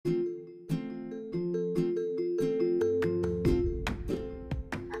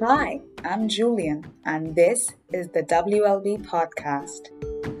Hi, I'm Julian, and this is the WLB podcast.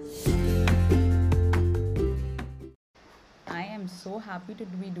 I am so happy to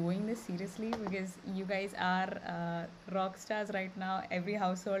be doing this seriously because you guys are rock stars right now. Every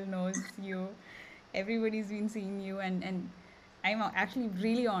household knows you. Everybody's been seeing you, and I'm actually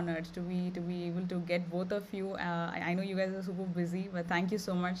really honored to be able to get both of you. I know you guys are super busy, but thank you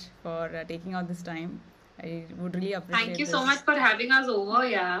so much for taking out this time. I would really appreciate. Thank you so much for having us over.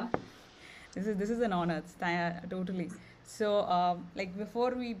 Yeah. This is an honor. Totally. So, like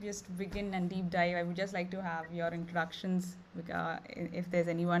before we just begin and deep dive, I would just like to have your introductions. If there's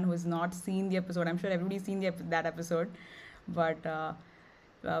anyone who has not seen the episode, I'm sure everybody's seen that episode, but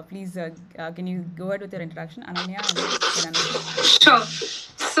please, can you go ahead with your introduction, Ananya and Anushri? Sure.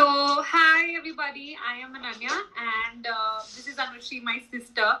 So, hi everybody. I am Ananya, and this is Anushri, my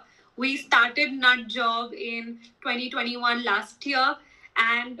sister. We started Nut Job in 2021 last year,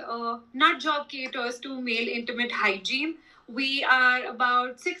 and Nut Job caters to male intimate hygiene. We are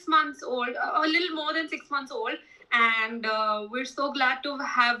about 6 months old, a little more than 6 months old, and we're so glad to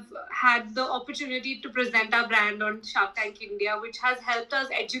have had the opportunity to present our brand on Shark Tank India, which has helped us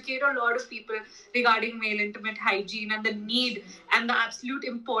educate a lot of people regarding male intimate hygiene and the need and the absolute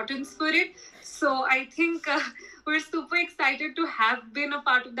importance for it. So I think we're super excited to have been a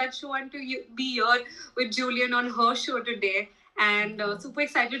part of that show and to be here with Julian on her show today. And super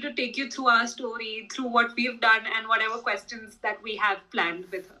excited to take you through our story, through what we've done, and whatever questions that we have planned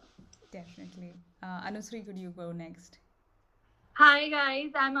with her. Definitely. Anusri, could you go next? Hi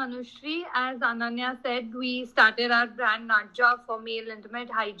guys, I'm Anushri. As Ananya said, we started our brand Nut Job for male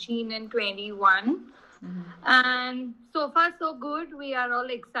intimate hygiene in 21. And so far so good. We are all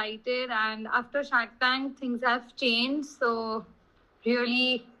excited, and after Shark Tank things have changed. So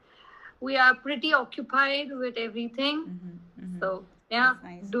really we are pretty occupied with everything. So yeah,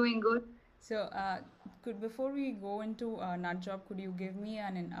 nice. Doing good. So before we go into Nut Job, could you give me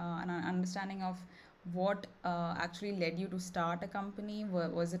an understanding of what actually led you to start a company?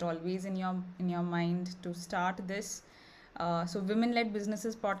 Was it always in your mind to start this? So Women-Led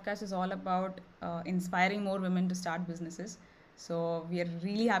Businesses podcast is all about inspiring more women to start businesses. So we are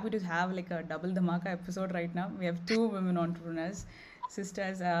really happy to have like a double dhamaka episode right now. We have two women entrepreneurs,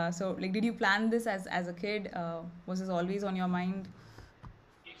 sisters. So like, did you plan this as a kid? Was this always on your mind?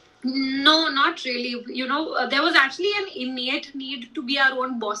 No, not really. There was actually an innate need to be our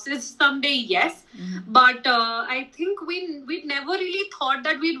own bosses someday, yes. But I think we'd never really thought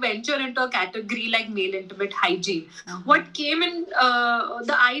that we'd venture into a category like male intimate hygiene. What came in,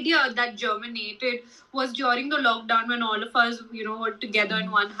 the idea that germinated was during the lockdown when all of us, were together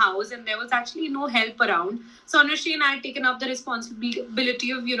in one house and there was actually no help around. So Anushri and I had taken up the responsibility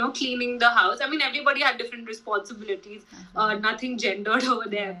of, cleaning the house. I mean, everybody had different responsibilities, nothing gendered over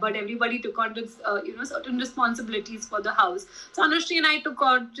there, but everybody took on, certain responsibilities for the house. So Anushri and I took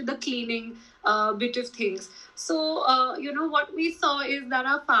on to the cleaning bit of things. So, what we saw is that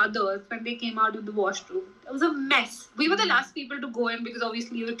our fathers, when they came out of the washroom, it was a mess. We were the last people to go in because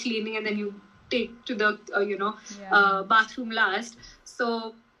obviously you were cleaning and then you take to the, bathroom last.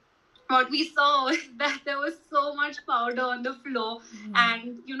 So, what we saw was that there was so much powder on the floor,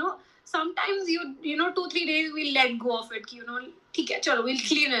 and sometimes 2-3 days we let go of it. Okay, chalo, we'll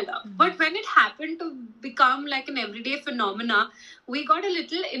clean it up. But when it happened to become like an everyday phenomena, we got a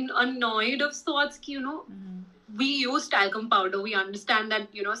little annoyed of sorts. We use talcum powder. We understand that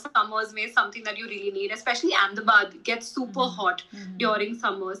summers may something that you really need, especially Ahmedabad gets super hot during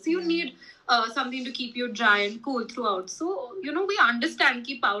summer, so you need something to keep you dry and cool throughout. So we understand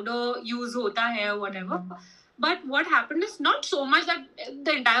ki powder use hota hai or whatever. But what happened is not so much that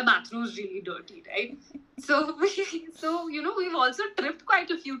the entire bathroom is really dirty, right? So we've also tripped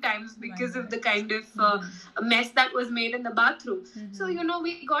quite a few times because of the kind of mess that was made in the bathroom. So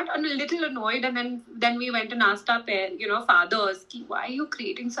we got a little annoyed, and then we went and asked our fathers, why are you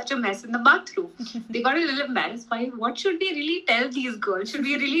creating such a mess in the bathroom? They got a little embarrassed. What should we really tell these girls? Should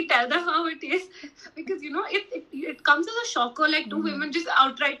we really tell them how it is? Because it comes as a shocker. Like two women just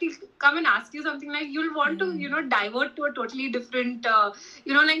outrightly come and ask you something, like you'll want to divert to a totally different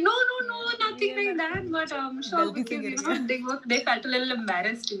like no, nothing like that. But I'm sure because they felt a little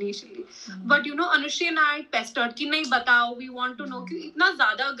embarrassed initially. But Anushri and I pestered कि नहीं बताओ, we want to know कि इतना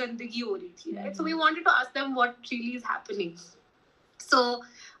ज़्यादा गंदगी हो रही थी, right? So we wanted to ask them what really is happening. So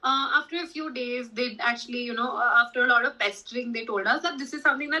after a few days, they actually, after a lot of pestering, they told us that this is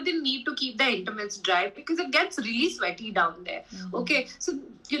something that they need to keep their intimates dry because it gets really sweaty down there. Okay, so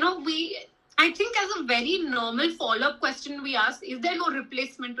I think as a very normal follow-up question we asked, is there no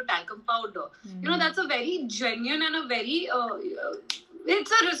replacement to talcum powder? That's a very genuine and a very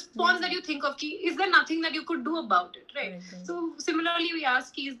it's a response that you think of, is there nothing that you could do about it, right? Right. So similarly, we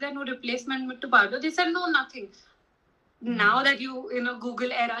asked, is there no replacement to powder? They said, no, nothing. Now that you in a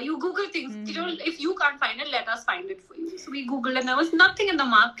Google era, you Google things. You know, if you can't find it, let us find it for you. So we Googled, and there was nothing in the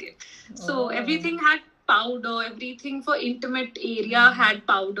market. So everything had powder. Everything for intimate area had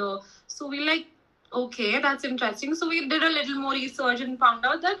powder. So we like, okay, that's interesting. So we did a little more research and found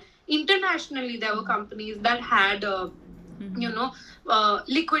out that internationally there were companies that had,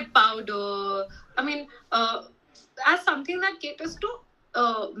 liquid powder. I mean, as something that caters to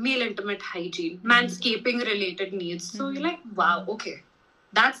male intimate hygiene, manscaping related needs. So you're like, wow, okay,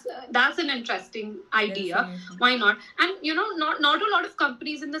 that's an interesting idea. Definitely. Why not? And not a lot of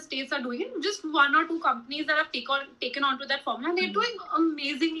companies in the States are doing it. Just 1 or 2 companies that have taken onto that formula, and they're doing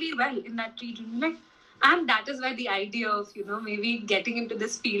amazingly well in that region. Like, and that is where the idea of maybe getting into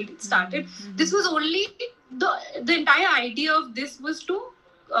this field started. This was only the entire idea of this was to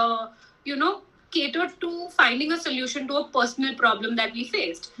cater to finding a solution to a personal problem that we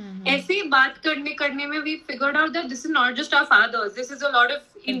faced. ऐसे बात करने में we figured out that this is not just our fathers, this is a lot of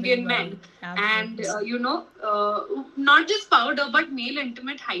Indian men. And not just powder but male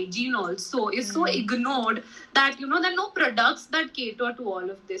intimate hygiene also is so ignored that there are no products that cater to all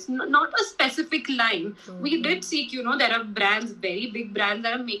of this, not a specific line. We did seek, there are brands, very big brands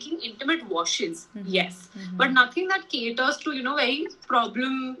that are making intimate washes, yes, but nothing that caters to very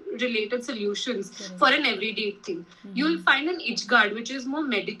problem related solutions for an everyday thing. You'll find an itch guard which is more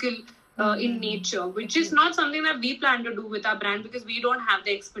medical in nature, which is not something that we plan to do with our brand because we don't have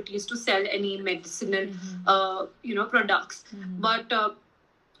the expertise to sell any medicinal products. But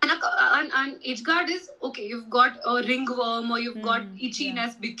an itch guard is okay. You've got a ringworm or you've got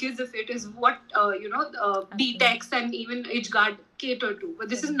itchiness because of it is what BTEX and even itch guard cater to. But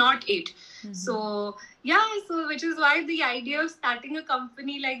this is not it. So which is why the idea of starting a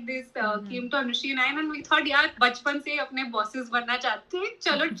company like this came to Anushri and I, and we thought, यार बचपन से अपने bosses बनना चाहते हैं,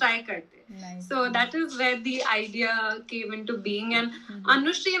 चलो try करते हैं. Nice. So that is where the idea came into being. And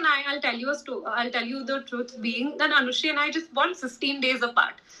Anushri and I, I'll tell you the truth, being that Anushri and I just born 15 days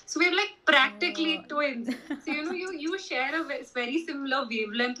apart. So we're like practically twins. So you share a very similar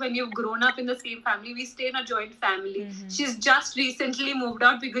wavelength when you've grown up in the same family. We stay in a joint family. She's just recently moved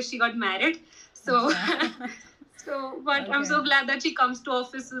out because she got married. So, but I'm so glad that she comes to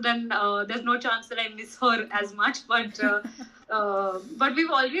office. Then there's no chance that I miss her as much. But we've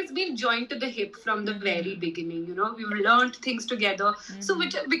always been joined to the hip from the very beginning. We've learned things together. So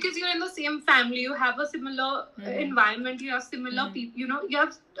because you're in the same family, you have a similar environment. You have similar people. You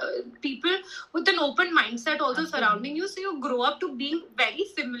have people with an open mindset also surrounding you. So you grow up to being very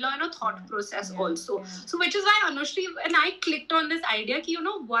similar in a thought process also. Yeah. So which is why Anushri and I clicked on this idea.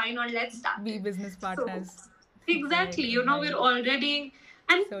 Why not? Let's start. Be business partners. So, exactly. We're already.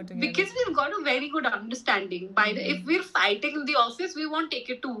 And so because we've got a very good understanding, if we're fighting in the office, we won't take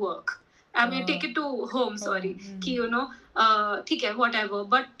it to work. I mean, take it to home, sorry. Ki, whatever.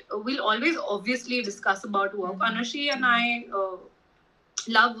 But we'll always obviously discuss about work. Anushri and I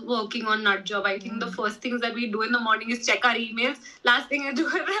love working on NutJob. I think the first things that we do in the morning is check our emails. Last thing I do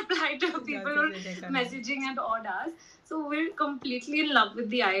is reply to people who are messaging at odd hours. So we're completely in love with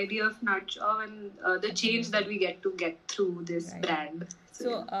the idea of NutJob and the change that we get through this brand.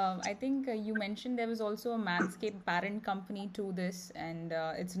 So I think you mentioned there was also a Manscaped parent company to this, and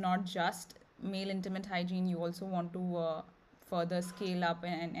it's not just male intimate hygiene. You also want to further scale up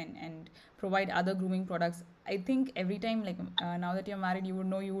and provide other grooming products. I think every time, like now that you're married, you would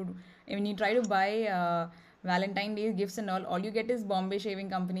know when you try to buy Valentine Day gifts and all you get is Bombay Shaving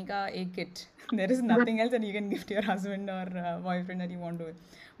Company ka ek kit. There is nothing else that you can gift to your husband or boyfriend that you want to.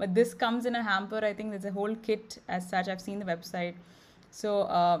 But this comes in a hamper. I think there's a whole kit as such. I've seen the website. So,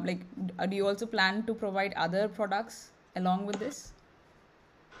 do you also plan to provide other products along with this?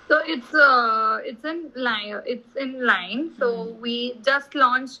 So it's in line. So we just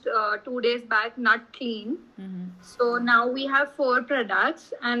launched 2 days back Nut Clean. So now we have 4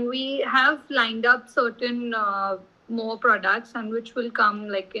 products, and we have lined up certain more products, and which will come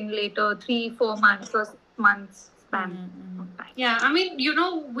like in later 3-4 months or 6 months span. Yeah, I mean,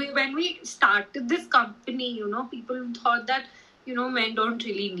 when we started this company, people thought that men don't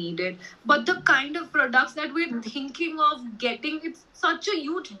really need it. But the kind of products that we're thinking of getting, it's such a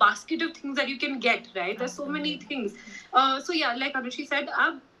huge basket of things that you can get, right? There's so many things. So yeah, like Anushri said,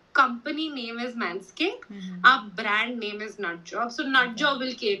 our company name is Manscaped. Our brand name is NutJob. So NutJob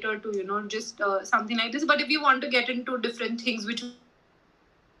will cater to, just something like this. But if you want to get into different things, which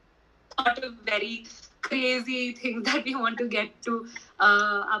are very crazy things that we want to get to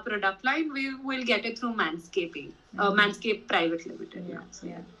our product line, we will get it through Manscaping, Manscaped Private Limited.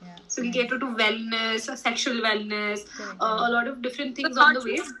 Yeah. So we get to wellness, sexual wellness, Correct. a lot of different things So on not the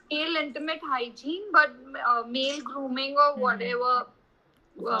way. just male intimate hygiene, but male grooming or whatever.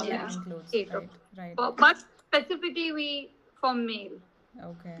 Yeah, includes, cater. right. But specifically for male.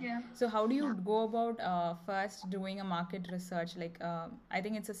 Okay. Yeah. So how do you go about first doing a market research? Like, I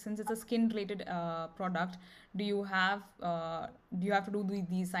think since it's a skin related product, do you have to do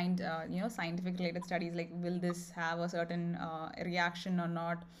these scientific related studies? Like, will this have a certain reaction or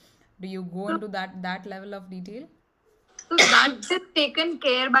not? Do you go into that level of detail? So that is taken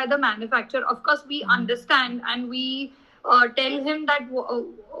care by the manufacturer. Of course, we understand and we tell him that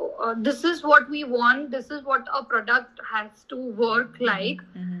this is what we want, this is what a product has to work like.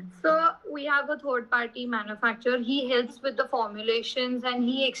 So we have a third party manufacturer. He helps with the formulations and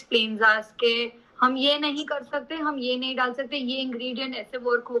he explains us कि हम ये नहीं कर सकते, हम ये नहीं डाल सकते, ये ingredient ऐसे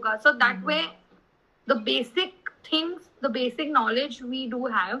work होगा. So that way, the basic things, the basic knowledge we do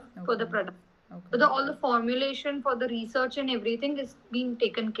have for the product. Okay. So all the formulation for the research and everything is being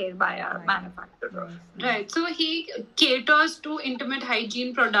taken care by our manufacturer. Right. So he caters to intimate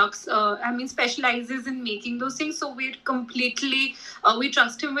hygiene products. Specializes in making those things. So we're completely, we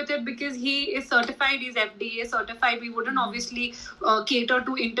trust him with it because he is certified. He's FDA certified. We wouldn't obviously cater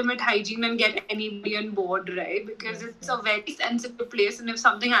to intimate hygiene and get anybody on board, right? Because it's a very sensitive place, and if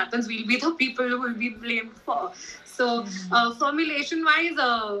something happens, we'll be the people who will be blamed for. So formulation-wise,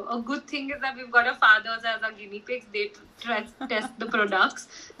 a good thing is that we've got our fathers as our guinea pigs. They test the products.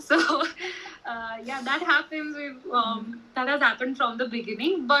 So that happens. That has happened from the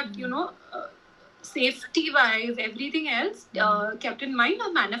beginning. But safety-wise, everything else kept in mind.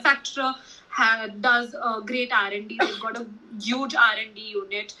 A manufacturer does great R&D. They've got a huge R&D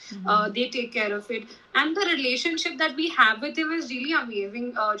unit. They take care of it. And the relationship that we have with him is really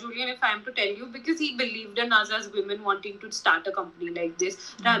amazing, Julian, if I am to tell you, because he believed in us as women wanting to start a company like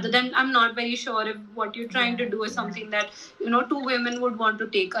this. Rather than, I'm not very sure if what you're trying to do is something that, two women would want to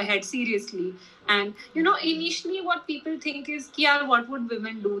take ahead seriously. And, initially what people think is, what would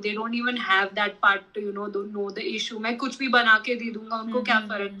women do? They don't even have that part to, don't know the issue. मैं कुछ भी बना के दे दूंगा, उनको क्या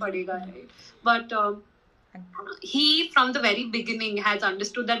फर्क पड़ेगा, right? But he, from the very beginning, has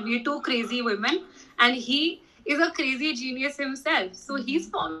understood that we're two crazy women, and he is a crazy genius himself. So he's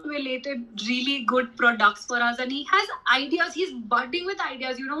formulated really good products for us, and he has ideas. He's budding with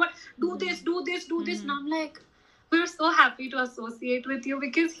ideas. You know what? Do this, do this, do this. And I'm like, we're so happy to associate with you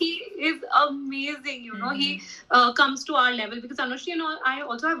because he is amazing. He comes to our level because Anushri and I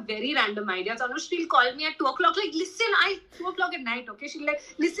also have very random ideas. Anushri will call me at 2 o'clock, like, listen, 2 o'clock at night, okay? She'll like,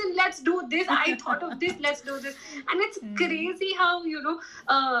 listen, let's do this. I thought of this, let's do this. And it's crazy how,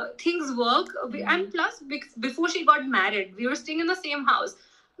 things work. And plus, before she got married, we were staying in the same house.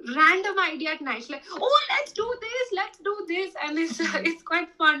 Random idea at night, like, let's do this, and it's quite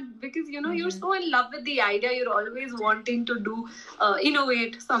fun because you're so in love with the idea, you're always wanting to do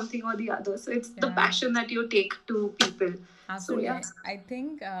innovate something or the other. So it's the passion that you take to people. Absolutely. So, I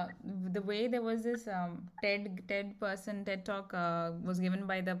think the way there was this TED talk was given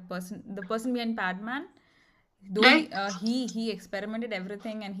by the person behind Padman. Though he experimented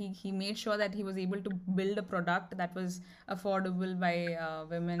everything, and he made sure that he was able to build a product that was affordable by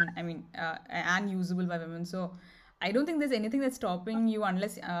women, and usable by women. So I don't think there's anything that's stopping you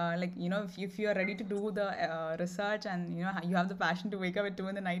unless if you are ready to do the research and you have the passion to wake up at 2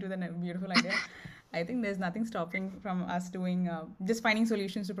 a.m. with a beautiful idea. I think there's nothing stopping from us doing just finding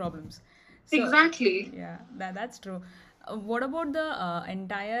solutions to problems. So, exactly. Yeah, that's true. What about the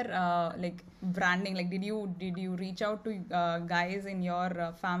entire branding? Like, did you reach out to guys in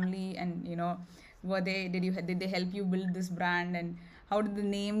your family, and did they help you build this brand, and how did the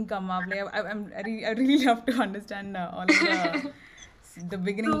name come up? Like, I really love to understand all of the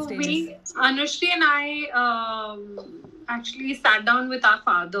beginning stages. Anushri and I actually sat down with our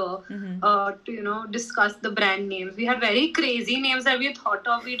father to discuss the brand names. We had very crazy names that we thought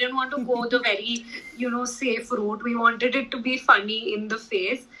of. We didn't want to go the very safe route. We wanted it to be funny in the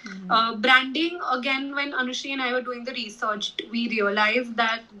face. Branding, again, when Anushri and I were doing the research, we realized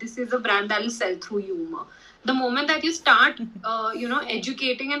that this is a brand that will sell through humor. The moment that you start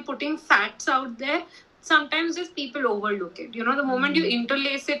educating and putting facts out there, sometimes just people overlook it. The moment you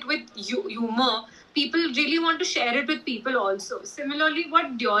interlace it with humor, people really want to share it with people also. Similarly,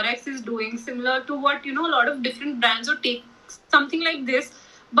 what Durex is doing, similar to what, a lot of different brands would take something like this,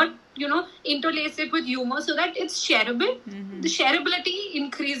 but, interlace it with humor so that it's shareable. The shareability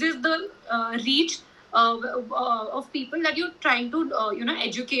increases the reach, of people that you're trying to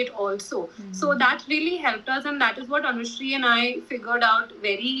educate also. So that really helped us, and that is what Anushri and I figured out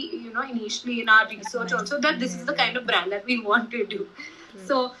very initially in our research also, that this is the kind of brand that we want to do.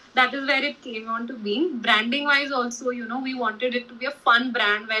 So that is where it came on to being. Branding wise also, we wanted it to be a fun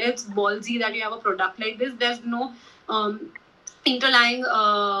brand where it's ballsy that you have a product like this. There's no interlying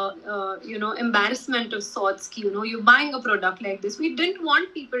embarrassment of sorts ki, you're buying a product like this. We didn't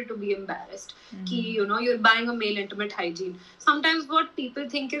want people to be embarrassed ki, you're buying a male intimate hygiene. Sometimes what people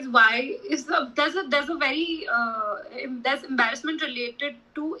think is, why is there's a very there's embarrassment related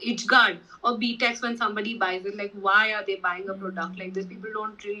to ItchGuard or BTEX when somebody buys it. Like, why are they buying a product like this? People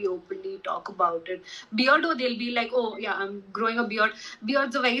don't really openly talk about it. Beardo, they'll be like, oh yeah, I'm growing a beard.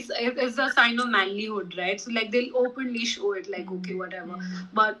 Beard's is a sign of manlyhood, right? So like they'll openly show it, like, okay, whatever.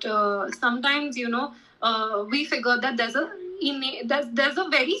 But sometimes we figure that there's a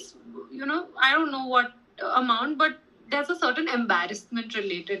very I don't know what amount, but there's a certain embarrassment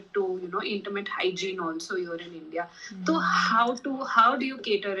related to intimate hygiene also here in India. So how do you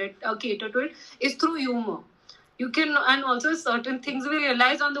cater to it is through humor. You can, and also certain things we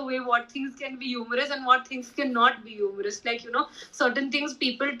realize on the way, what things can be humorous and what things cannot be humorous. Like certain things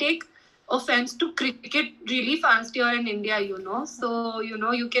people take offense to cricket really fast here in India, so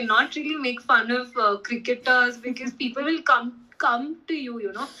you cannot really make fun of cricketers, because people will come to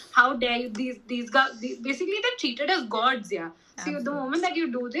you, how dare you, these guys, basically they're treated as gods. Yeah. So the moment that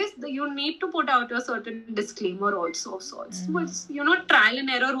you do this, you need to put out a certain disclaimer also of sorts. So it's trial and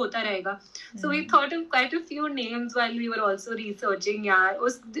error hota rahega. So we thought of quite a few names while we were also researching. Yeah,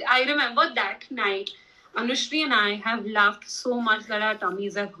 I remember that night Anushri and I have laughed so much that our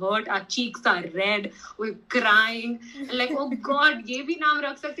tummies are hurt, our cheeks are red, we're crying, like, oh God, ye bhi naam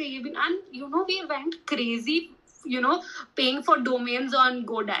rakh sakte, ye bhi, and we went crazy, paying for domains on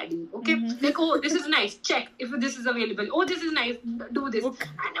GoDaddy. Okay, like, oh, this is nice, check if this is available. Oh, this is nice, do this. Okay.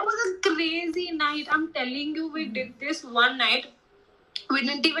 And it was a crazy night. I'm telling you, we did this one night. We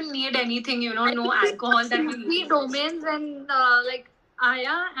didn't even need anything, no alcohol. That we domains and like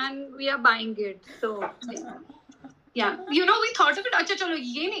Aya, and we are buying it. So yeah, we thought of it. Acha chalo,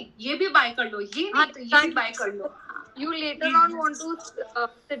 ye bhi buy kar lo, ye bhi buy kar lo. You later on want to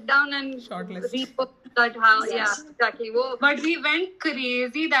sit down and repost that how, yeah, exactly. But we went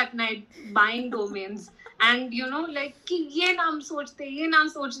crazy that night buying domains. And like, ye naam sochte.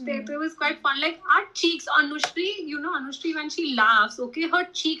 So it was quite fun. Like, our cheeks, Anushri, when she laughs, okay, her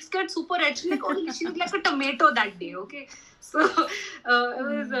cheeks get super red. She's like, oh, she's like a tomato that day, okay. So it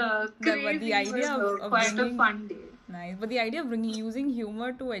was crazy. But the idea of quite a fun day. Nice, but the idea of using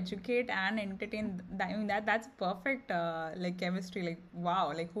humor to educate and entertain, that's perfect, like chemistry. Like,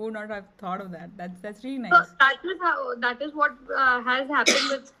 wow, like who would not have thought of that? That's really nice. So that is what has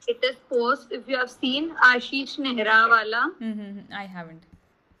happened with latest post. If you have seen Ashish Nehra wala, I haven't.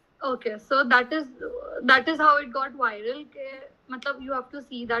 Okay, so that is how it got viral. Matlab, you have to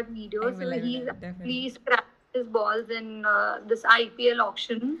see that video. He scratched his balls in this IPL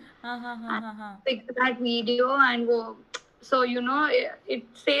auction. Picked that video and so it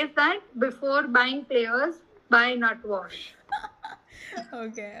says that before buying players, buy nut wash.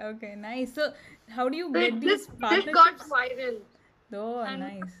 Okay, nice. So how do you get these partnerships? This got viral. Oh, and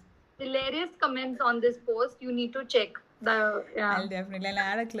nice. Hilarious comments on this post. You need to check. I'll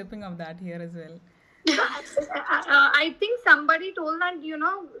add a clipping of that here as well. I think somebody told that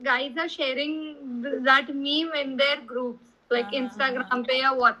guys are sharing that meme in their groups, like Instagram pe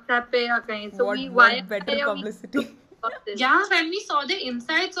ya WhatsApp pe ya kahin. So what better publicity? Yeah, when we saw the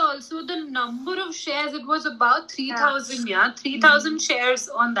insights also, the number of shares, it was about 3,000. Yeah, 3,000 shares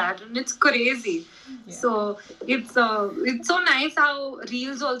on that, and it's crazy. Yeah. So it's so nice how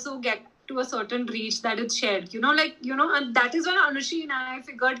reels also get to a certain reach that it's shared. And that is when Anushri and I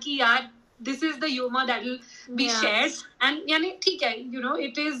figured ki yaar, this is the humor that will be shared, and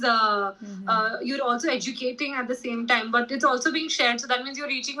it is you're also educating at the same time, but it's also being shared, so that means you're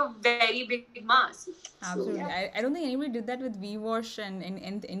reaching a very big mass. Absolutely. So, yeah. I don't think anybody did that with VWash and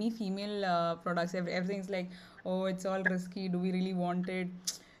any female products. Everything's like, oh, it's all risky, do we really want it?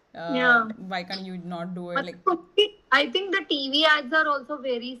 Why can't you not do it? But like, I think the TV ads are also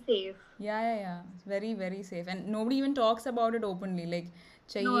very safe. Yeah. It's very, very safe, and nobody even talks about it openly. Like,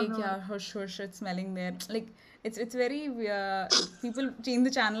 kya hush, it's smelling there. Like, it's very people change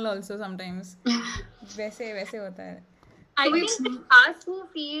the channel also sometimes. वैसे होता है. I think us who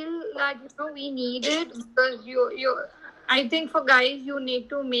feel that we need it, because I think for guys you need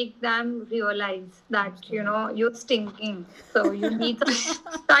to make them realize that you're stinking, so you need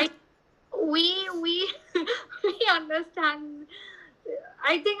to we understand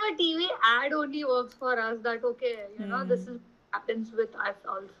I think a TV ad only works for us. That okay, this is what happens with us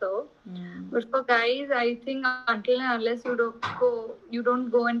also. But for guys, I think until and unless you don't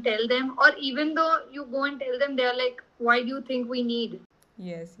go and tell them, or even though you go and tell them, they're like, "Why do you think we need?"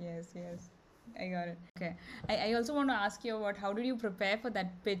 Yes. I got it. Okay. I also want to ask you about how did you prepare for that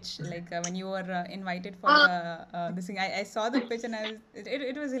pitch? Like when you were invited for this thing. I saw the pitch and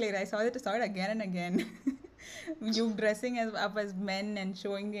it was hilarious. I saw it again and again. You dressing up as men and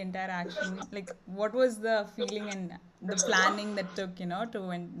showing the entire action. Like what was the feeling and the planning that took,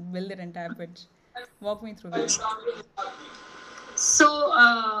 to build that entire pitch? Walk me through that. So,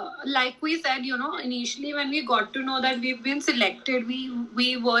 like we said, initially when we got to know that we've been selected,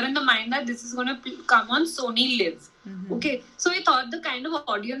 we were in the mind that this is going to come on Sony Live. Okay, so we thought the kind of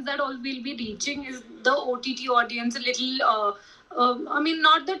audience that all we'll be reaching is the OTT audience, a little,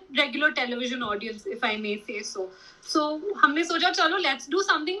 not the regular television audience, if I may say so. So, हमने सोचा चलो let's do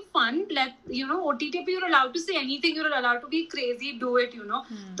something fun. OTT पे you're allowed to say anything, you're allowed to be crazy, do it,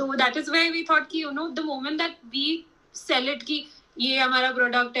 So that is why we thought कि the moment that we sell it कि ये हमारा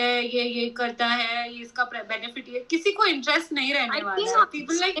product है, ये करता है, ये इसका बेनिफिट है, किसी को इंटरेस्ट नहीं रहने वाला है.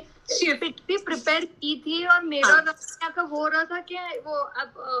 People like शिफ्ट भी प्रिपेयर की थी और मेरा का हो रहा था कि वो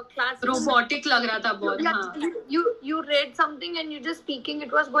अब क्लास रोबोटिक लग रहा था बहुत. You read something and you just speaking,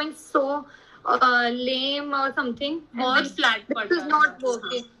 it was going so lame or something. बहुत flat पड़ता. This is not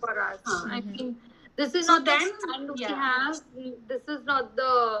working for us. I mean, this is not the brand we have. This is not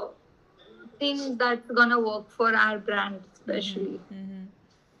the thing that's gonna work for our brand especially.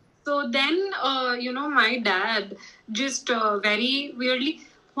 So then my dad just very weirdly,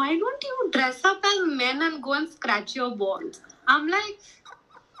 why don't you dress up as men and go and scratch your balls? I'm like,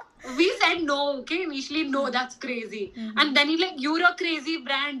 we said no, okay, initially no, that's crazy. And then he's like, you're a crazy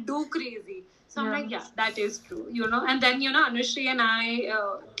brand, do crazy. So I'm like, yeah, that is true, and then Anushri and I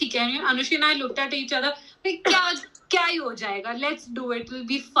Anushri and I looked at each other like, क्या ही हो जाएगा, let's do it, will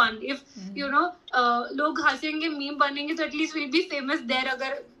be fun. If लोग हंसेंगे, meme बनेंगे, तो at least we'll be famous there.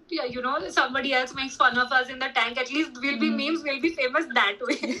 अगर somebody else makes fun of us in the tank, at least we'll be memes, we'll be famous that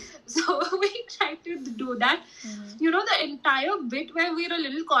way. So we tried to do that. The entire bit where we're a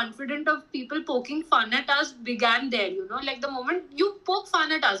little confident of people poking fun at us began there. Like the moment you poke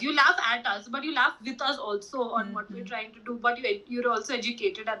fun at us, you laugh at us, but you laugh with us also on what we're trying to do, but you're also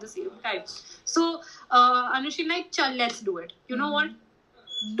educated at the same time. So Anushri like, chal, let's do it. You know what?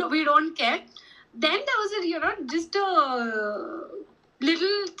 We don't care. Then there was just a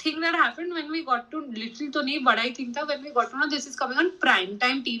little thing that happened when we got to, little to nahi, bada hi thing tha, when we got to know this is coming on prime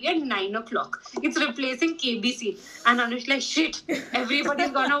time TV at 9 o'clock. It's replacing KBC. And Anush like, shit,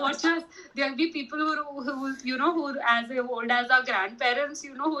 everybody's gonna watch us. There'll be people who as old as our grandparents,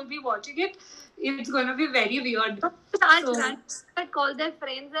 who will be watching it. It's going to be very weird. Our grandparents call their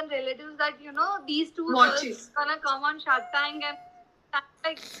friends and relatives that, these two girls gonna come on Shark Tank and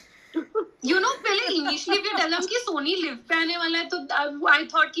like... पहले initially we tell them कि Sony Live पे आने वाला है, तो I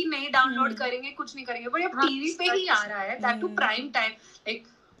thought कि नहीं download करेंगे, कुछ नहीं करेंगे, but अब TV पे ही आ रहा है, that to prime time, like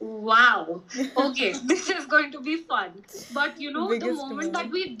wow, okay, this is going to be fun. But the moment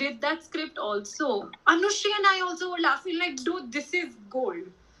that we did that script also, Anushri and I also were laughing like, dude, this is gold.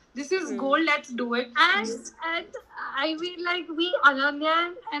 This is gold, let's do it. And I feel like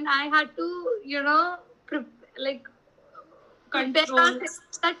Ananya and I had to, control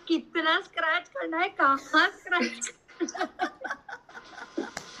that कितना scratch करना है, कहाँ scratch.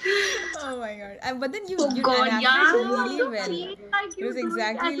 Oh my god! But then you really well. Like it was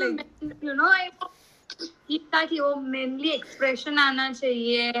exactly like that your manly expression आना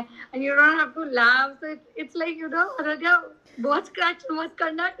चाहिए, and you don't have to laugh. So it's like Aradhya, बहुत scratch मत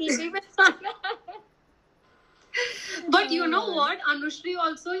करना, TV में आना है. But you know what, Anushri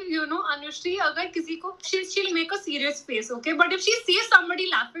also, Anushri agar kisi ko, she'll make a serious face, okay, but if she sees somebody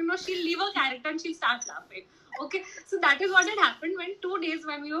laughing, she'll leave her character and she'll start laughing, okay. So that is what had happened when 2 days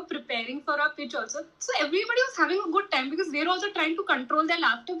when we were preparing for our pitch also. So everybody was having a good time because they were also trying to control their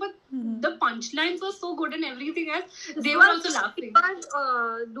laughter, but the punchlines were so good and everything else, they were also laughing. We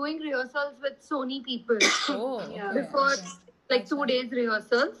were doing rehearsals with Sony people. Before like 2 days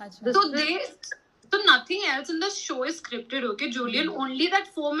rehearsals. So nothing else in the show is scripted, okay, Julian? Only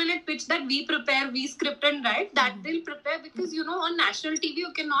that 4-minute pitch that we prepare, we script and write, that they'll prepare because, on national TV,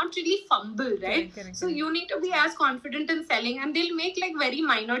 you cannot really fumble, right? Correct. So you need to be as confident in selling, and they'll make like very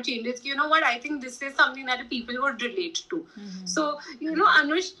minor changes. You know what? I think this is something that people would relate to. So,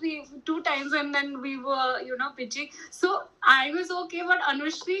 Anushri, 2 times and then we were, pitching. So I was okay, but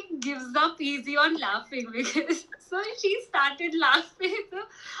Anushri gives up easy on laughing because... So she started laughing. So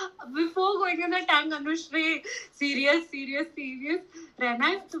before going in the tank. Anushri, serious.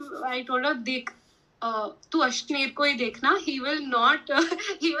 Rehna, I told her, देख, तू अश्नेर को ही देखना. He will not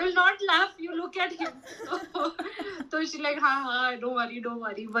laugh. You look at him. So she's like, हाँ, don't worry.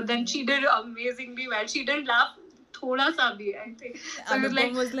 But then she did amazingly well. She didn't laugh. थोड़ा सा भी, I think. So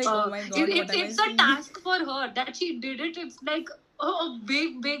it was like, oh my God, it's a task for her that she did it. It's like a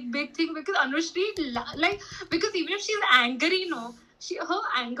big thing, because Anushri, because even if she's angry, her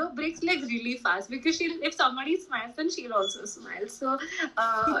anger breaks like really fast, because if somebody smiles, then she'll also smile. So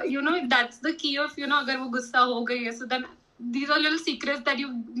that's the key of, agar wo gussa ho gayi hai, so then these are little secrets that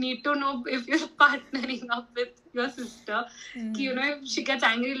you need to know if you're partnering up with your sister. कि, if she gets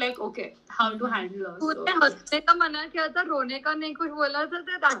angry, like, okay, how to handle her. तूने हंसने का मना किया था, रोने का नहीं कुछ बोला था,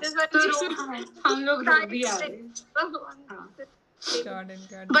 that is why हम लोग रो भी आ रहे.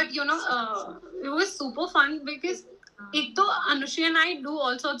 But it was super fun, because एक तो Anushri and I do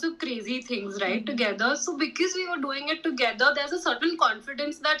all sorts of crazy things, right, together. So because we were doing it together, there's a certain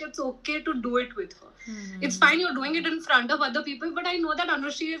confidence that it's okay to do it with her. It's fine you're doing it in front of other people, but I know that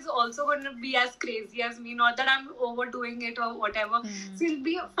Anushri is also going to be as crazy as me, not that I'm overdoing it or whatever. So it'll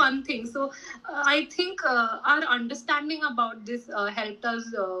be a fun thing. So I think our understanding about this helped us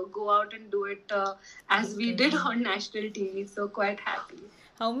go out and do it as we did on national TV. So quite happy.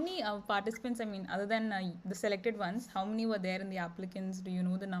 How many participants, I mean, other than the selected ones, how many were there in the applicants? Do you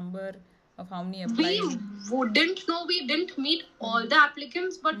know the number of how many applied? We wouldn't know. We didn't meet all the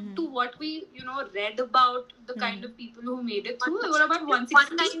applicants, but to what we, read about the kind of people who made it through, there were about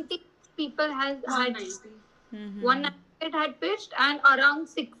 190 people had 190 had pitched, and around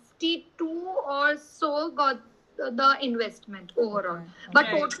 62 or so got the investment overall. Okay. But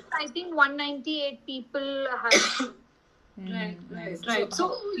total, I think 198 people had. Right.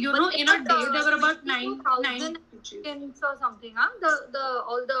 So, in a day there were about 9,000 or something.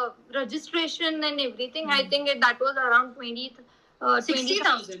 All the registration and everything, I think that was around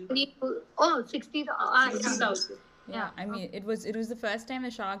 60,000. 60,000. Yeah, I mean, it was the first time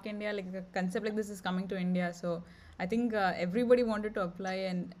a Shark India, like a concept like this, is coming to India. So I think everybody wanted to apply.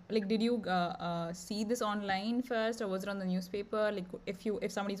 And like, did you see this online first, or was it on the newspaper? Like, if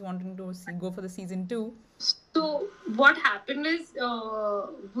somebody's wanting to go for the season 2. So what happened is,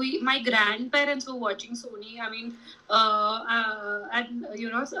 my grandparents were watching Sony. I mean,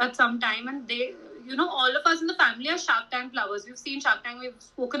 at some time, and they, all of us in the family are Shark Tank lovers. We've seen Shark Tank. We've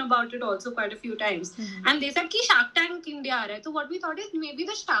spoken about it also quite a few times. And they said कि Shark Tank India aa raha hai. So what we thought is maybe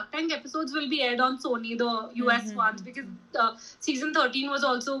the Shark Tank episodes will be aired on Sony, the US ones, because season 13 was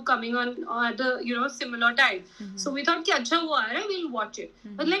also coming on at the similar time. So we thought कि अच्छा वो आ रहा है, we'll watch it.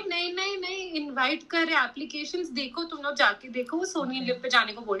 But like नहीं invite कर रहे applications, देखो तुम लोग जाके देखो, वो Sony Live पे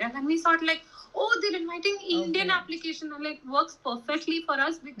जाने को बोल रहे हैं. And we thought like, oh, they're inviting Indian application, and like works perfectly for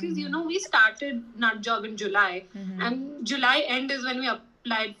us, because we started Nut Job in July, and July end is when we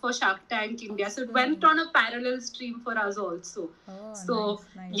applied for Shark Tank India, so it went on a parallel stream for us also. Nice.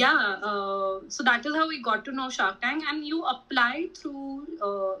 Yeah, so that is how we got to know Shark Tank. And you apply through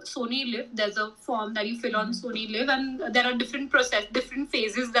Sony Live. There's a form that you fill on Sony Live, and there are different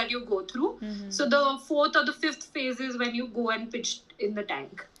phases that you go through. So the 4th or the 5th phase is when you go and pitch in the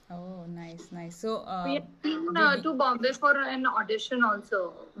tank. Oh, nice. So we have been to Bombay for an audition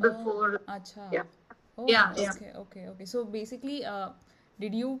also before. Acha. Yeah. Oh, Yeah. Okay. So basically,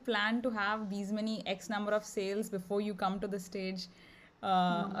 did you plan to have these many X number of sales before you come to the stage,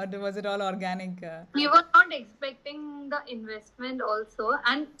 or was it all organic? We were not expecting the investment also,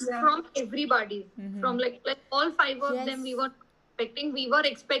 and from everybody, from like all 5 of them, we were expecting. We were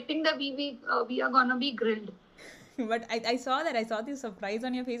expecting that we are gonna be grilled. But I saw the surprise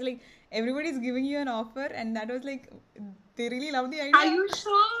on your face, like everybody's giving you an offer, and that was like, they really love the idea. Are you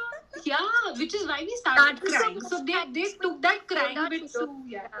sure? Yeah, which is why we started crying. So they took that crying bit too.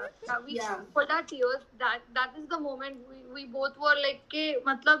 We pulled our tears. That is the moment we both were like, "Ke,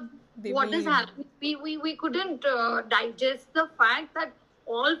 matlab, what is happening?" We couldn't digest the fact that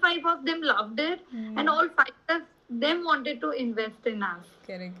all 5 of them loved it, and all 5 of them wanted to invest in us.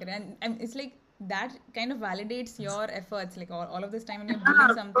 Correct. And it's like, that kind of validates your efforts, like all of this time when you're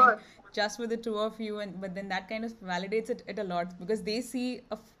doing something just with the 2 of you, but then that kind of validates it a lot, because they see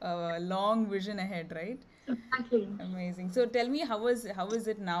a long vision ahead, right? Exactly. Amazing. So tell me, how is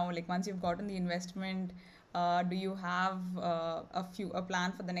it now? Like, once you've gotten the investment, do you have a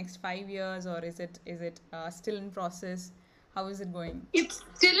plan for the next 5 years, or is it still in process? How is it going? It's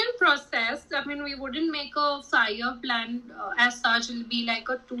still in process. I mean, we wouldn't make a 5-year plan as such. It'll be like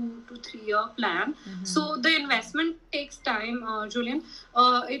a 2 to 3 year plan. So the investment takes time, Julian.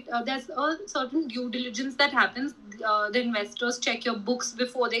 There's a certain due diligence that happens. The investors check your books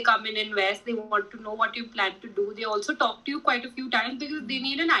before they come and invest. They want to know what you plan to do. They also talk to you quite a few times because they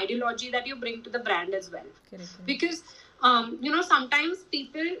need an ideology that you bring to the brand as well. Correct. Because sometimes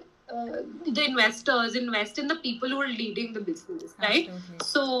people, the investors invest in the people who are leading the business, right?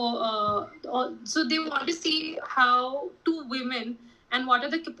 Absolutely. So they want to see how two women and what are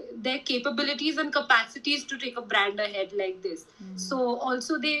their capabilities and capacities to take a brand ahead like this. So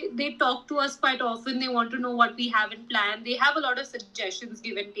also they talk to us quite often. They want to know what we have in plan. They have a lot of suggestions,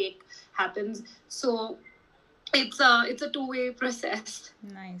 give and take happens. So it's a two-way process.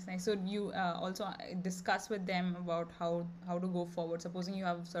 Nice. So you also discuss with them about how to go forward. Supposing you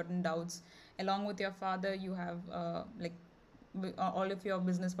have certain doubts, along with your father, you have all of your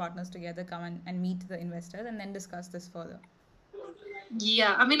business partners together come and meet the investors and then discuss this further.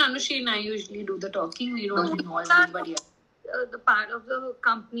 Yeah, I mean, Anushri and I usually do the talking. We don't involve anybody else. The part of the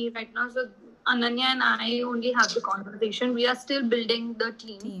company right now. So Ananya and I only have the conversation. We are still building the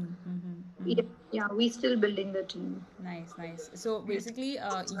team. Yeah, we still building the team. Nice. So basically,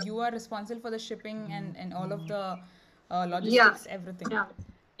 you are responsible for the shipping and all of the logistics, everything. Yeah,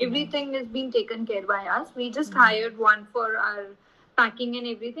 everything is being taken care by us. We just hired one for our packing and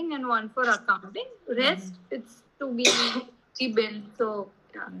everything, and one for accounting. Rest, it's to be built. So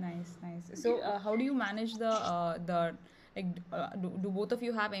yeah. Nice. So how do you manage the do both of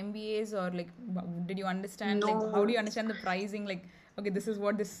you have MBAs, or like did you understand how do you understand the pricing, like okay, this is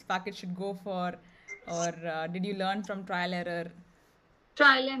what this package should go for, or did you learn from trial and error?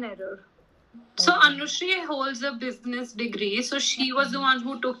 So Anushri holds a business degree, so she was the one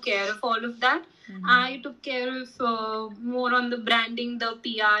who took care of all of that. I took care of more on the branding, the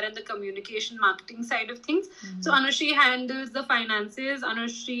PR and the communication marketing side of things. So Anushri handles the finances.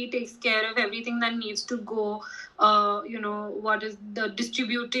 Anushri takes care of everything that needs to go, what is the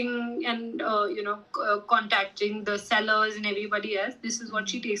distributing and, contacting the sellers and everybody else. This is what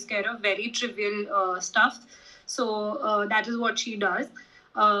she takes care of, very trivial stuff. So that is what she does.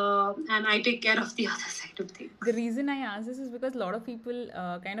 And I take care of the other side of things. The reason I ask this is because a lot of people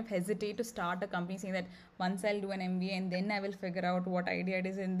kind of hesitate to start a company, saying that once I'll do an MBA and then I will figure out what idea it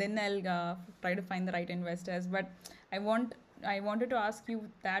is and then I'll try to find the right investors. But I wanted to ask you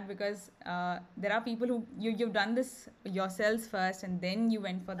that because there are people who you've done this yourselves first and then you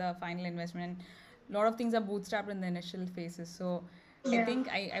went for the final investment. A lot of things are bootstrapped in the initial phases. So I think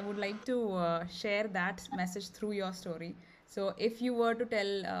I would like to share that message through your story. So if you were to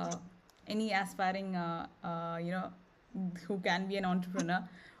tell any aspiring, who can be an entrepreneur,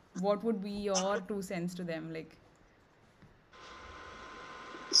 what would be your 2 cents to them? Like,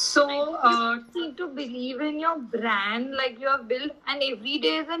 so you need to believe in your brand, like you have built, and every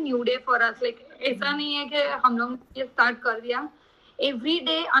day is a new day for us. Like ऐसा नहीं है कि हम लोग ये start कर दिया. Every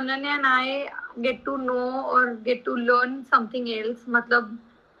day Ananya and I get to know or get to learn something else. मतलब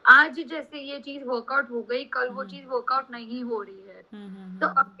आज जैसे ये चीज वर्कआउट हो गई, कल वो चीज वर्कआउट नहीं हो रही है. So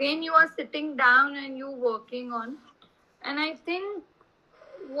again you are sitting down and you working on, and I think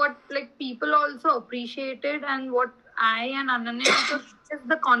what like people also appreciated and what I and Ananya also is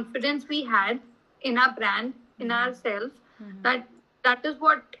the confidence we had in our brand, in ourselves, that is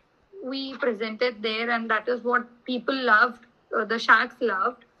what we presented there, and that is what people loved, the Sharks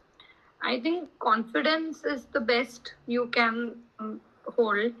loved. I think confidence is the best you can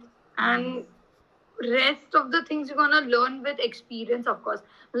hold, and rest of the things you're gonna learn with experience, of course.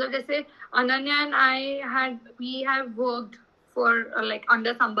 Like I say, Ananya and we have worked for like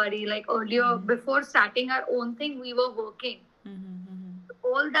under somebody, like earlier before starting our own thing, we were working.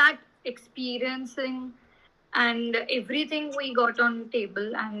 All that experiencing and everything we got on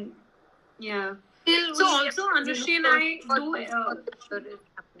table, and still so also Anushri and I do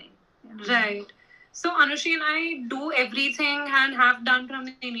right. So Anushri and I do everything and have done from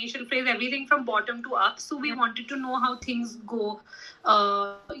the initial phase, everything from bottom to up. So we wanted to know how things go,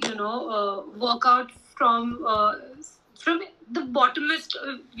 work out from the bottomest,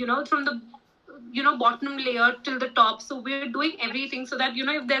 from the bottom layer till the top. So we're doing everything so that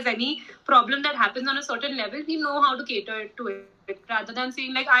if there's any problem that happens on a certain level, we know how to cater to it, rather than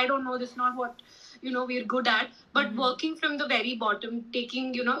saying like, I don't know, this is not what we're good at, but working from the very bottom,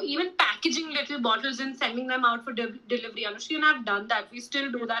 taking even packaging little bottles and sending them out for delivery. Anushri and I have done that. We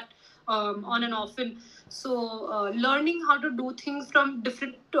still do that on and often. So learning how to do things from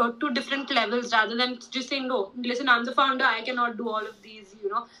different to different levels, rather than just saying, no, listen, I'm the founder, I cannot do all of these,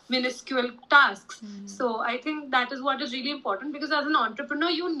 minuscule tasks. So I think that is what is really important, because as an entrepreneur,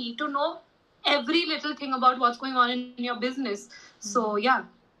 you need to know every little thing about what's going on in your business. So yeah,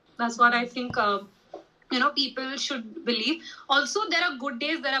 that's what I think. People should believe. Also, there are good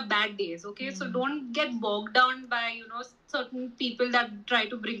days, there are bad days. Okay, so don't get bogged down by certain people that try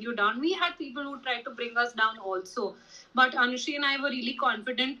to bring you down. We had people who tried to bring us down also, but Anushri and I were really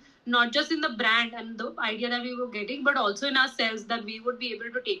confident, not just in the brand and the idea that we were getting, but also in ourselves, that we would be able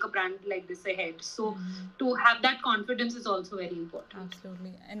to take a brand like this ahead. So to have that confidence is also very important.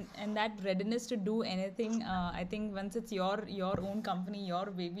 Absolutely. And that readiness to do anything, I think once it's your own company, your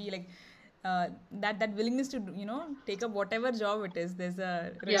baby, like that willingness to take up whatever job it is. There's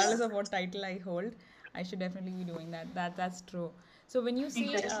a regardless of what title I hold, I should definitely be doing that. That's true. So when you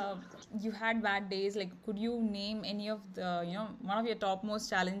say you had bad days, like could you name any of the one of your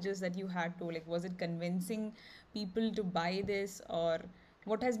topmost challenges that you had to, like, was it convincing people to buy this, or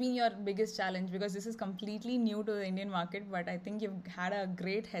what has been your biggest challenge? Because this is completely new to the Indian market, but I think you've had a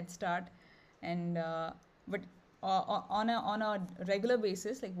great head start. And but on a regular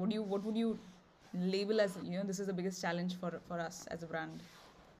basis, like what would you label as this is the biggest challenge for us as a brand?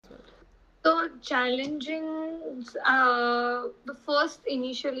 So challenging, the first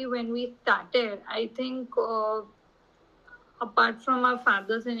initially when we started, I think apart from our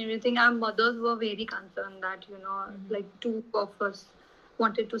fathers and everything, our mothers were very concerned that like two of us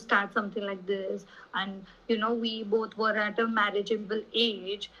wanted to start something like this, and we both were at a marriageable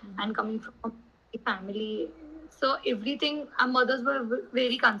age and coming from a family. So everything, our mothers were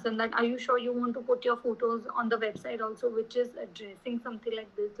very concerned that, are you sure you want to put your photos on the website also, which is addressing something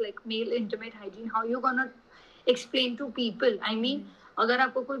like this, like male intimate hygiene? How you gonna explain to people? I mean, अगर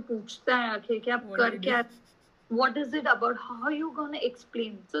आपको कोई पूछता है आखिर कि आप कर क्या, what is it about? How are you gonna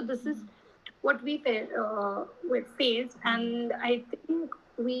explain? So this is what we faced, and I think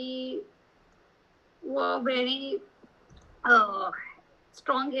we were very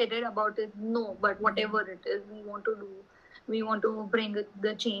strong-headed about it. No, but whatever it is, we want to do. We want to bring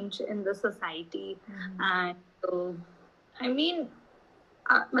the change in the society, and I mean,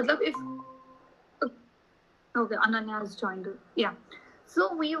 if okay, Ananya has joined. Yeah,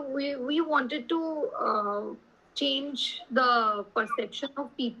 so we wanted to change the perception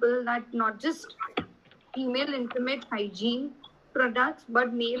of people that not just female intimate hygiene products,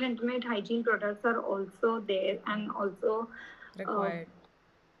 but male intimate hygiene products are also there and also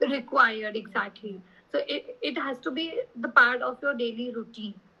required, exactly. So it has to be the part of your daily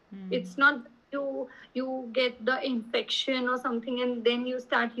routine. It's not you get the infection or something and then you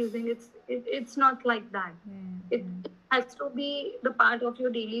start using it. It's not like that. It has to be the part of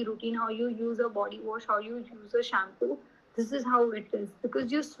your daily routine, how you use a body wash, how you use a shampoo. This is how it is,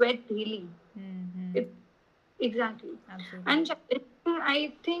 because you sweat daily. Exactly. Absolutely. And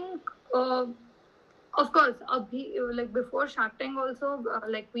I think of course, like before Shark Tank also,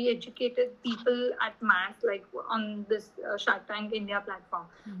 like we educated people at mass, like on this Shark Tank India platform.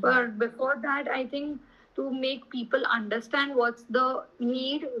 But before that, I think to make people understand what's the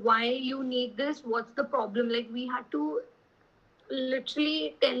need, why you need this, what's the problem. Like we had to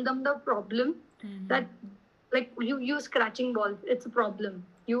literally tell them the problem, that like you scratching balls, it's a problem.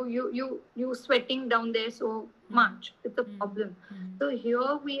 You sweating down there so much, it's a problem. So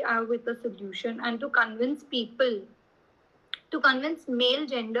here we are with the solution, and to convince people, to convince male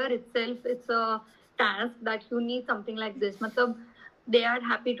gender itself, it's a task that you need something like this. मतलब they are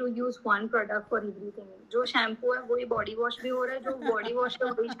happy to use one product for everything. जो shampoo है वही body wash भी हो रहा है, जो body wash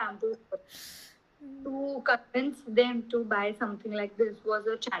है वही shampoo. To convince them to buy something like this was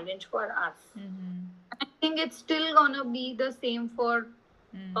a challenge for us. I think it's still gonna be the same for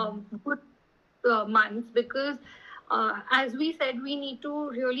good months, because as we said, we need to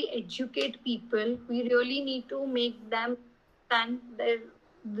really educate people. We really need to make them understand that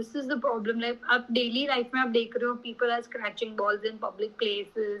this is the problem. Like आप daily life में आप देख रहे हो, people are scratching balls in public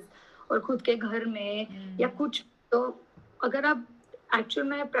places और खुद के घर में या कुछ, तो अगर आप एक्चुअल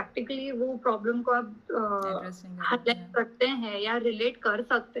में प्रैक्टिकली वो प्रॉब्लम को आप हाईलाइट करते हैं या रिलेट कर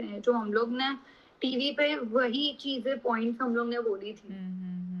सकते हैं, जो हम लोग ने टीवी पे वही चीजें पॉइंट्स हम लोग ने बोली थी.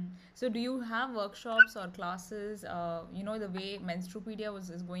 So do you have workshops or classes, the way Menstrupedia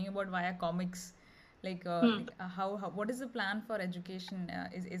is going about via comics, like how what is the plan for education?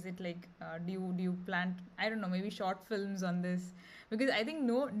 Is it like do you plan, I don't know, maybe short films on this? Because I think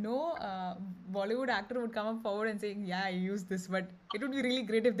no Bollywood actor would come up forward and say, yeah, I use this, but it would be really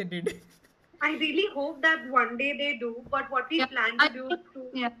great if they did. I really hope that one day they do, but what we plan to do to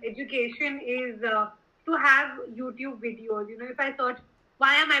Yeah. education is to have YouTube videos. You know, if I search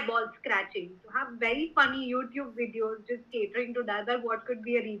why are my balls scratching, to have very funny YouTube videos just catering to that. That what could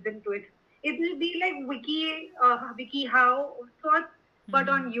be a reason to it? It will be like wiki how sorts, but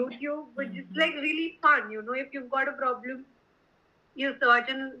on YouTube, which is like really fun. You know, if you've got a problem, you search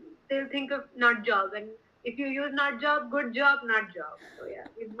and they'll think of nut job, and if you use nut job, good job, nut job. So yeah,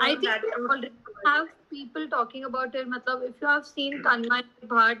 it's one I of think that. we already have people talking about it. Matlab, if you have seen Tanmay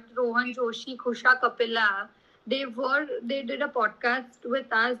Bhatt, Rohan Joshi, Kusha Kapila, they did a podcast with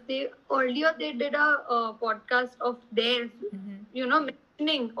us. They did a podcast of theirs,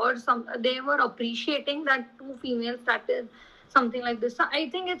 mentioning or they were appreciating that two females started something like this. So I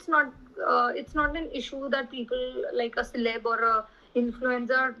think it's not an issue that people like a celeb or a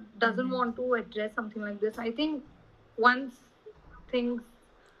influencer doesn't want to address something like this. I think once things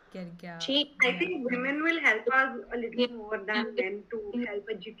change, I think women will help us a little more than men to help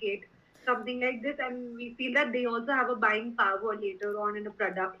educate something like this, and we feel that they also have a buying power later on in a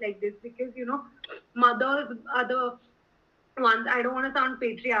product like this, because you know, mothers are the ones. I don't want to sound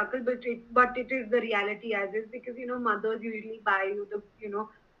patriarchal, but it is the reality as is, because you know, mothers usually buy you the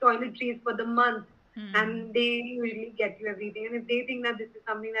toiletries for the month, and they usually get you everything. And if they think that this is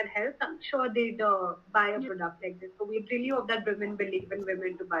something that helps, I'm sure they'd buy a product like this. So we really hope that women believe in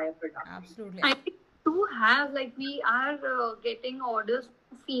women to buy a product. Absolutely. I think to have like we are getting orders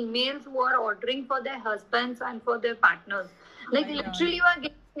from females who are ordering for their husbands and for their partners. Like literally, you are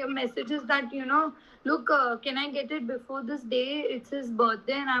getting messages that look, can I get it before this day? It's his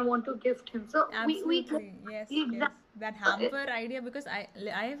birthday and I want to gift him. So absolutely, yes. That hamper idea, because I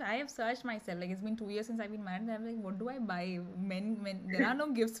have searched myself, like it's been 2 years since I've been married, and I'm like, what do I buy? Men, there are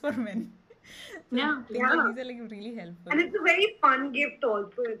no gifts for men. So things like these are like really helpful. And it's a very fun gift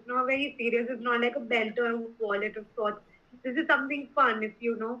also. It's not very serious. It's not like a belt or a wallet of sorts. This is something fun, if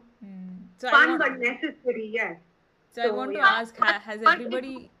you know. So fun but necessary, yes. So I want to ask, has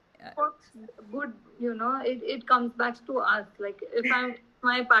everybody... good, it comes back to us. Like if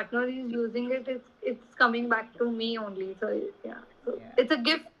my partner is using it, it's coming back to me only. So it's a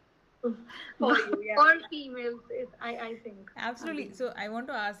gift for females, I think. Absolutely. So I want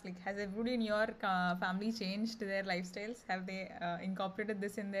to ask, like, has everybody in your family changed their lifestyles? Have they incorporated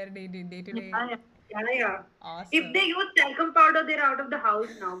this in their day-to-day? Yeah. Awesome. If they use talcum powder, they're out of the house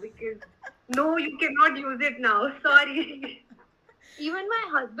now, because no, you cannot use it now. Sorry. Even my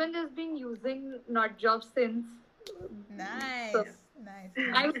husband has been using Nut Job since. Nice. So, nice.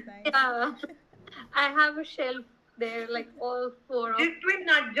 I have a shelf there, like all four of just with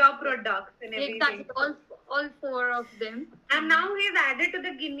Nut Job products and everything. Exactly, all four of them. And now he's added to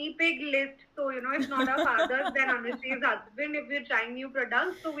the guinea pig list. So, it's not our fathers, then Anushri's husband if we're trying new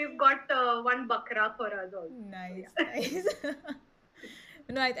products. So we've got one bakra for us also. Nice.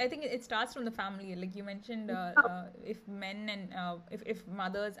 No, I think it starts from the family. Like you mentioned, if men and if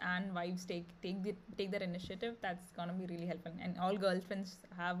mothers and wives take that initiative, that's gonna be really helpful. And all girlfriends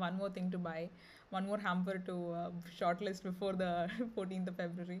have one more thing to buy, one more hamper to shortlist before the 14th of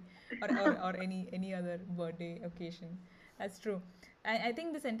February or any other birthday occasion. That's true. I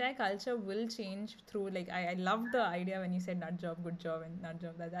think this entire culture will change through, like, I love the idea when you said nut job, good job, and nut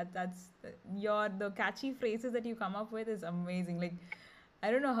job. That's the catchy phrases that you come up with is amazing. Like, I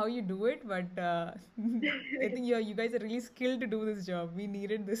don't know how you do it, but I think you guys are really skilled to do this job. We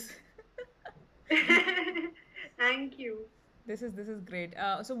needed this. Thank you. This is great.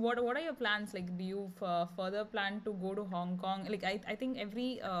 So what are your plans? Like, do you further plan to go to Hong Kong? Like, I think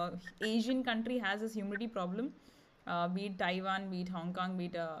every Asian country has this humidity problem. Be it Taiwan, be it Hong Kong, be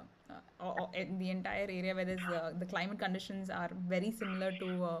it or the entire area where the climate conditions are very similar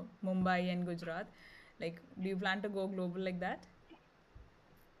to Mumbai and Gujarat. Like, do you plan to go global like that?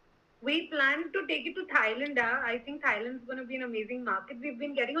 We plan to take it to Thailand. I think Thailand's going to be an amazing market. We've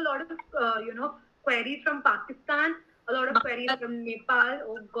been getting a lot of, queries from Pakistan, a lot of queries from Nepal.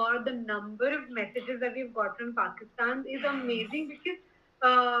 Oh God, the number of messages that we've got from Pakistan is amazing, because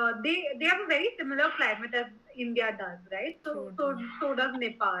they have a very similar climate as India does, right? So does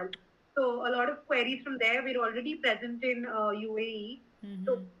Nepal. So a lot of queries from there. We're already present in UAE.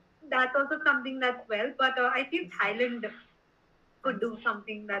 So that's also something that's well. But I feel Thailand could do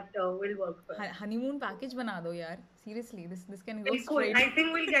something that will work for us. Honeymoon package bana do yaar. Seriously, this can go straight. I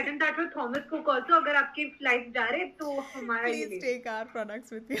think we'll get in touch with Thomas Cook also. Agar aapki flights जा रहे तो हमारा please take our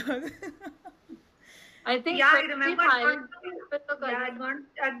products with you. I think I remember I'd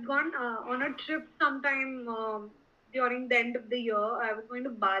gone on a trip sometime during the end of the year. I was going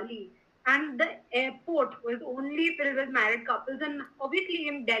to Bali, and the airport was only filled with married couples. And obviously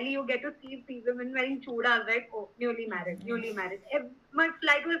in Delhi, you get to see women wearing chudas, right? Oh, newly married, Yes. newly married. My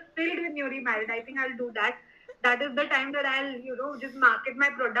flight was filled with newly married. I think I'll do that. That is the time that I'll, just market my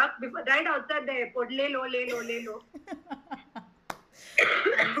product right outside the airport. Le lo, le lo, le lo.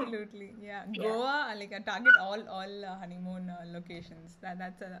 Absolutely, yeah. Yeah. Goa, like target all honeymoon locations.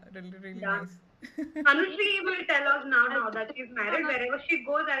 That's a really Yeah. nice. Anushri will tell us now that she's married. Wherever she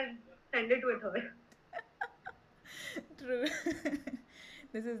goes, I'll send it with her. True.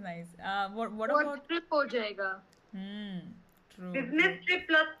 This is nice. What Road about? trip हो जाएगा. True. Business trip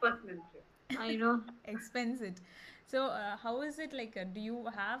plus personal trip. I know. Expense it. So, how is it like? Do you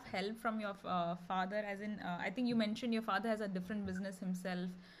have help from your father? As in, I think you mentioned your father has a different business himself.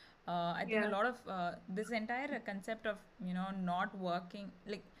 I think a Yeah. lot of this entire concept of not working,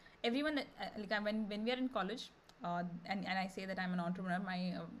 like everyone like when we are in college, and I say that I'm an entrepreneur,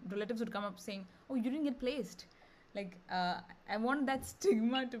 my relatives would come up saying, "Oh, you didn't get placed." Like I want that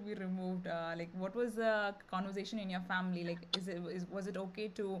stigma to be removed. Like, what was the conversation in your family? Like, was it okay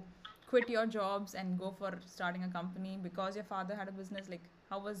to quit your jobs and go for starting a company because your father had a business? Like,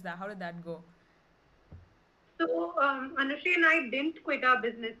 how was that? How did that go? So, Anushri and I didn't quit our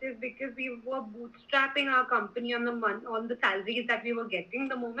businesses because we were bootstrapping our company on the salaries that we were getting.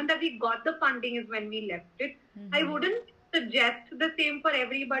 The moment that we got the funding is when we left it. I wouldn't suggest the same for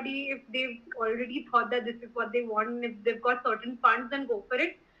everybody if they've already thought that this is what they want. And if they've got certain funds, then go for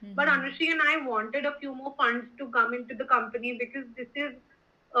it. But Anushri and I wanted a few more funds to come into the company because this is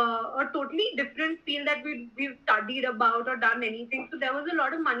a totally different field that we've studied about or done anything. So there was a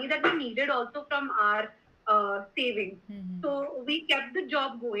lot of money that we needed also from our savings. So we kept the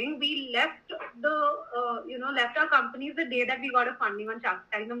job going. We left left our companies the day that we got a funding on Shark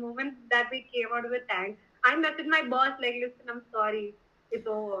Tank. The moment that we came out of the tank, I messaged my boss like, listen, I'm sorry, it's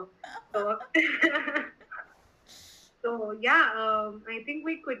over. So, so yeah, I think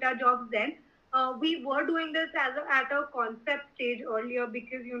we quit our jobs then. We were doing this at a concept stage earlier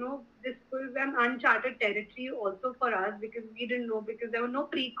because this was an uncharted territory also for us because we didn't know, because there were no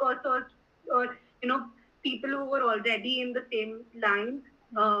precursors or people who were already in the same line.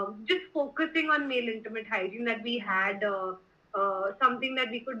 Just focusing on male intimate hygiene, that we had something that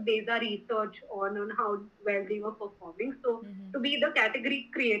we could base our research on how well they were performing. So to be the category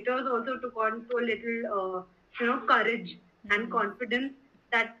creators also took on to a little courage and confidence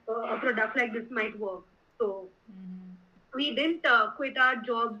that a product like this might work. So we didn't quit our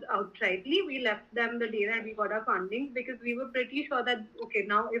jobs outrightly. We left them the day that we got our funding because we were pretty sure that, okay,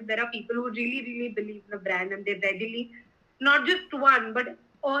 now if there are people who really, really believe in the brand and they readily, not just one, but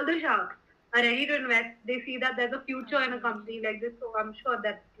all the sharks are ready to invest, they see that there's a future in a company like this. So I'm sure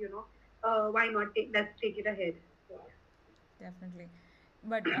that, why not let's take it ahead. So, Definitely.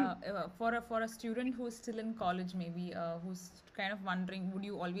 But for a student who's still in college, maybe who's kind of wondering, would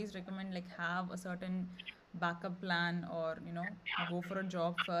you always recommend like have a certain backup plan, or go for a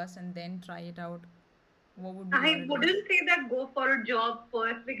job first and then try it out? What would be your I advice? wouldn't say that go for a job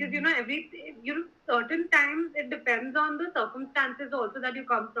first because certain times it depends on the circumstances also that you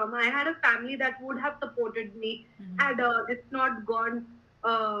come from. I had a family that would have supported me had this not gone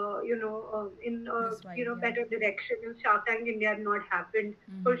in This wide, yeah. better direction. If Shark Tank India had not happened,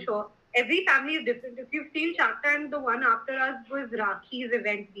 for sure. Every family is different. If you've seen Shark Tank, the one after us was Rakhi's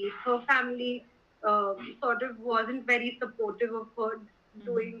event piece. Her family sort of wasn't very supportive of her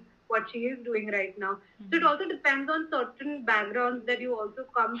doing what she is doing right now. So it also depends on certain backgrounds that you also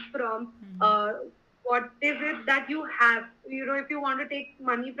come from. What is it that you have? If you want to take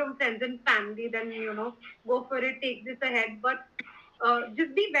money from friends and family, then go for it, take this ahead. But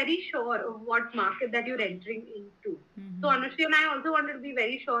just be very sure of what market that you're entering into. So Anushri and I also wanted to be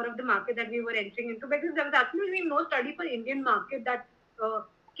very sure of the market that we were entering into because there was absolutely no study for Indian market that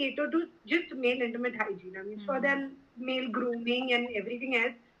cater to just male intimate hygiene. I mean, sure, then male grooming and everything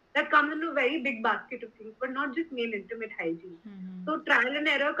else that comes into a very big basket of things, but not just male intimate hygiene. So trial and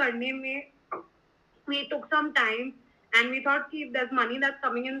error karne mein, we took some time and we thought if there's money that's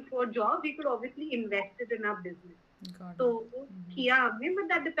coming in for a job, we could obviously invest it in our business. Got it. So, yeah, but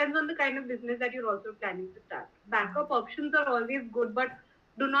that depends on the kind of business that you're also planning to start. Backup options are always good, but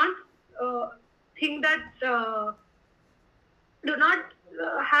do not think that, do not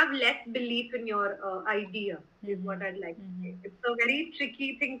have less belief in your idea, is what I'd like to say. It's a very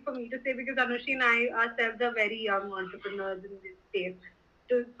tricky thing for me to say because Anushri and I ourselves are very young entrepreneurs in this space.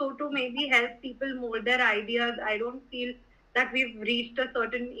 So to maybe help people mold their ideas, I don't feel that we've reached a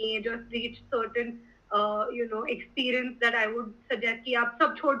certain age or reached certain experience that I would suggest कि आप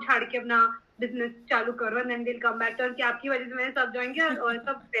सब छोड़ छाड़ के अपना business चालू करो and then they'll come back to कि आपकी वजह से मैंने सब join किया और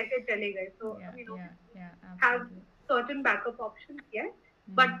सब पैसे चले गए. So have absolutely. certain backup options, yes,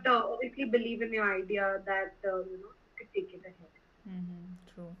 but obviously believe in your idea that you could take it ahead.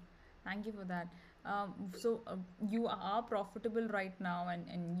 True. Thank you for that. So you are profitable right now,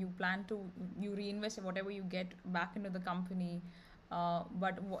 and you plan to you reinvest whatever you get back into the company.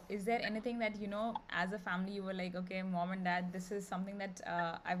 But is there anything that as a family, you were like, okay, mom and dad, this is something that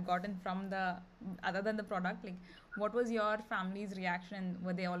I've gotten from the other than the product. Like, what was your family's reaction?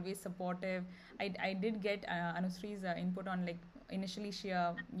 Were they always supportive? I did get Anusri's input on, like, initially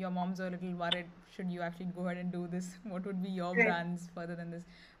your moms were a little worried. Should you actually go ahead and do this? What would be your Right. brands further than this?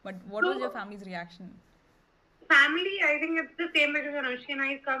 But what was your family's reaction? Family, I think it's the same because Anushka and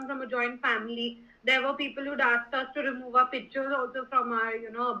I come from a joint family. There were people who'd asked us to remove our pictures also from our,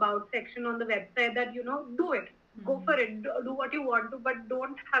 about section on the website that, do it. Go for it. Do what you want to, but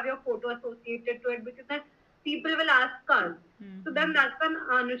don't have your photo associated to it because then people will ask us. So then that's when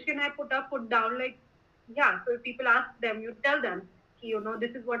Anushka and I put our foot down like, yeah, so if people ask them, you tell them,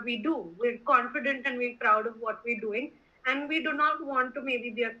 this is what we do. We're confident and we're proud of what we're doing. And we do not want to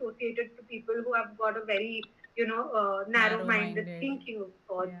maybe be associated to people who have got a very, narrow-minded thinking of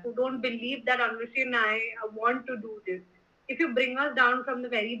thoughts, who don't believe that Anushka and I want to do this. If you bring us down from the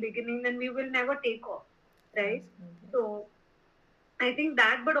very beginning, then we will never take off, right? Absolutely. So I think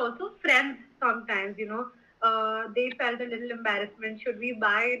that, but also friends sometimes, they felt a little embarrassment. Should we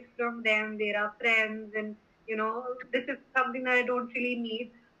buy it from them? They're our friends, and this is something that I don't really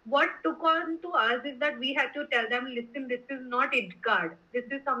need. What took on to us is that we had to tell them, listen, this is not IdGuard. This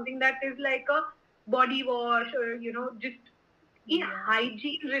is something that is like a body wash or just a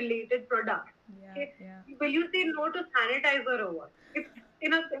hygiene related product. Okay? Will you say no to sanitizer or what? It's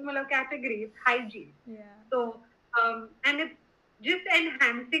in a similar category. It's hygiene. So and it's just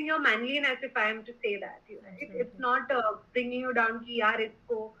enhancing your manliness, if I am to say that. It's not bringing you down कि यार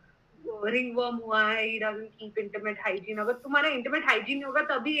इसको ringworm हुआ है, he doesn't keep intimate hygiene. अगर तुम्हारा intimate hygiene होगा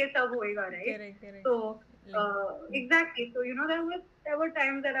तभी ये सब होएगा, right? Correct. So exactly. So there were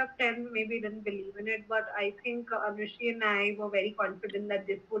times that our friends maybe didn't believe in it, but I think Anushri and I were very confident that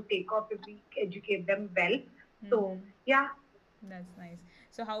this would take off if we educate them well. So yeah. That's nice.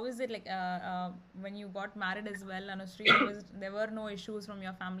 So how is it like when you got married as well, Anusri? There were no issues from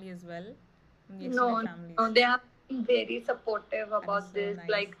your family as well? From the extended families? No, they have been very supportive That about is so this. nice.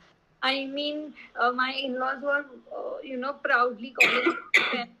 Like, I mean, my in-laws were, proudly calling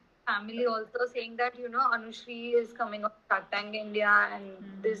family also saying that, Anushri is coming on Shark Tank India and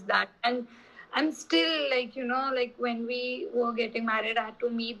this, that. And I'm still like, like when we were getting married, I had to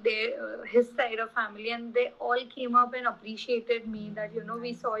meet his side of family, and they all came up and appreciated me that,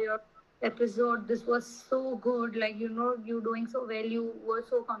 we saw your episode. This was so good. Like, you doing so well. You were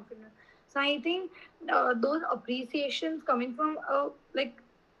so confident. So I think those appreciations coming from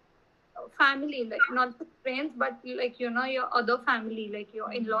family, like not just friends, but like, your other family, like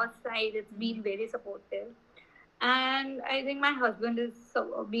your in-laws side, it's been very supportive. And I think my husband is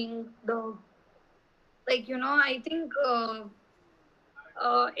being the, like, I think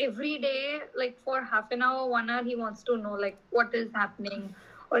every day, like for half an hour, 1 hour, he wants to know like what is happening,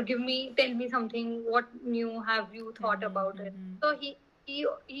 or tell me something, what new have you thought about it. So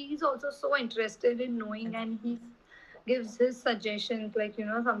he's also so interested in knowing, and he gives his suggestions, like,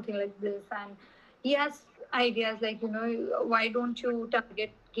 something like this, and he has ideas like, why don't you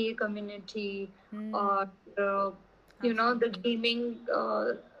target gay community, or the gaming,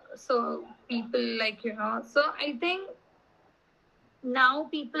 so people, like, so I think now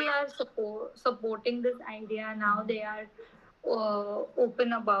people are supporting this idea. Now they are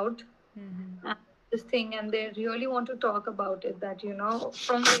open about this thing, and they really want to talk about it, that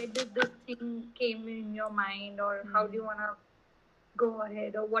from where did this thing came in your mind, or how do you want to go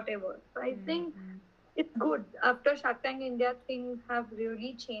ahead, or whatever. So I think it's good. After Shark Tank India, things have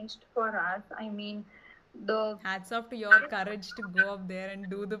really changed for us. I mean, hats off to your courage to go up there and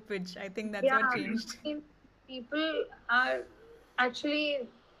do the pitch. I think that's what changed. I mean, people are actually,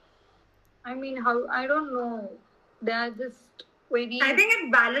 I mean, how, I don't know, they are just very... I think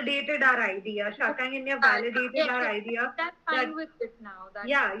it validated our idea. Shark Tank India validated our idea. That's fine with it now.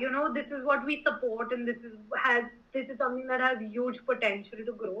 This is what we support, and this is something that has huge potential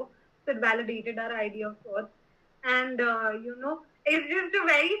to grow. So it validated our idea of sorts. And it's just a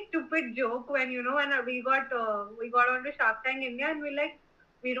very stupid joke when when we got onto Shark Tank India, and we're like,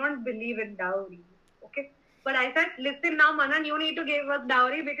 we don't believe in dowry. Okay, But I said, listen now, Manan, you need to give us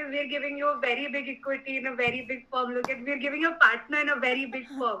dowry because we're giving you a very big equity in a very big firm. Look at, we're giving a partner in a very big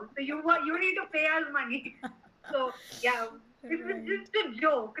firm. So you need to pay us money. So yeah, it was just a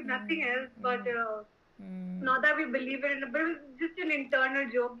joke, nothing else. But not that we believe it, but it was just an internal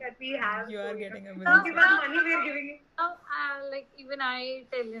joke that we have. You are getting a Give business. us money, we're giving it. Like even I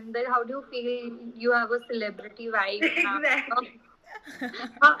tell him that how do you feel you have a celebrity wife now? Exactly.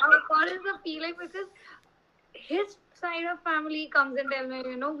 What is the feeling? Because his side of family comes and tell me,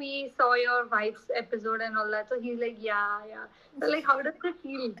 we saw your wife's episode and all that. So he's like, yeah. So like, how does it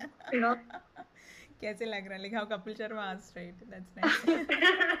feel? कैसे लग रहा है? Like how Kapil Sharma asked, right? That's nice.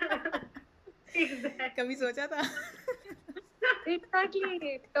 Exactly. कभी सोचा था?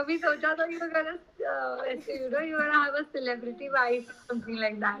 Exactly. कभी सोचा था you're gonna have a celebrity wife or something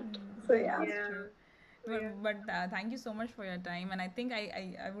like that. So yeah. That's true. But thank you so much for your time, and I think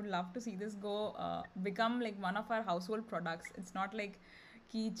I would love to see this go become like one of our household products. It's not like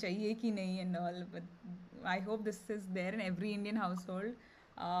कि चाहिए कि नहीं and all, but I hope this is there in every Indian household.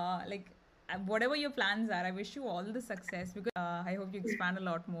 Like whatever your plans are, I wish you all the success because I hope you expand a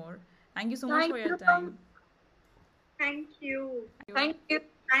lot more. Thank you so much for your time. Thank you. Thank you.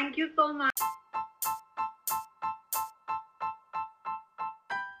 Thank you so much.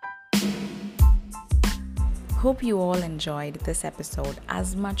 Hope you all enjoyed this episode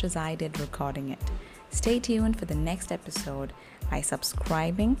as much as I did recording it. Stay tuned for the next episode by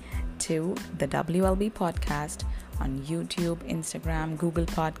subscribing to the WLB podcast on YouTube, Instagram, Google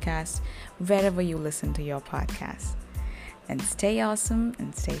Podcasts, wherever you listen to your podcasts. And stay awesome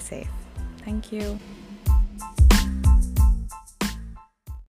and stay safe. Thank you.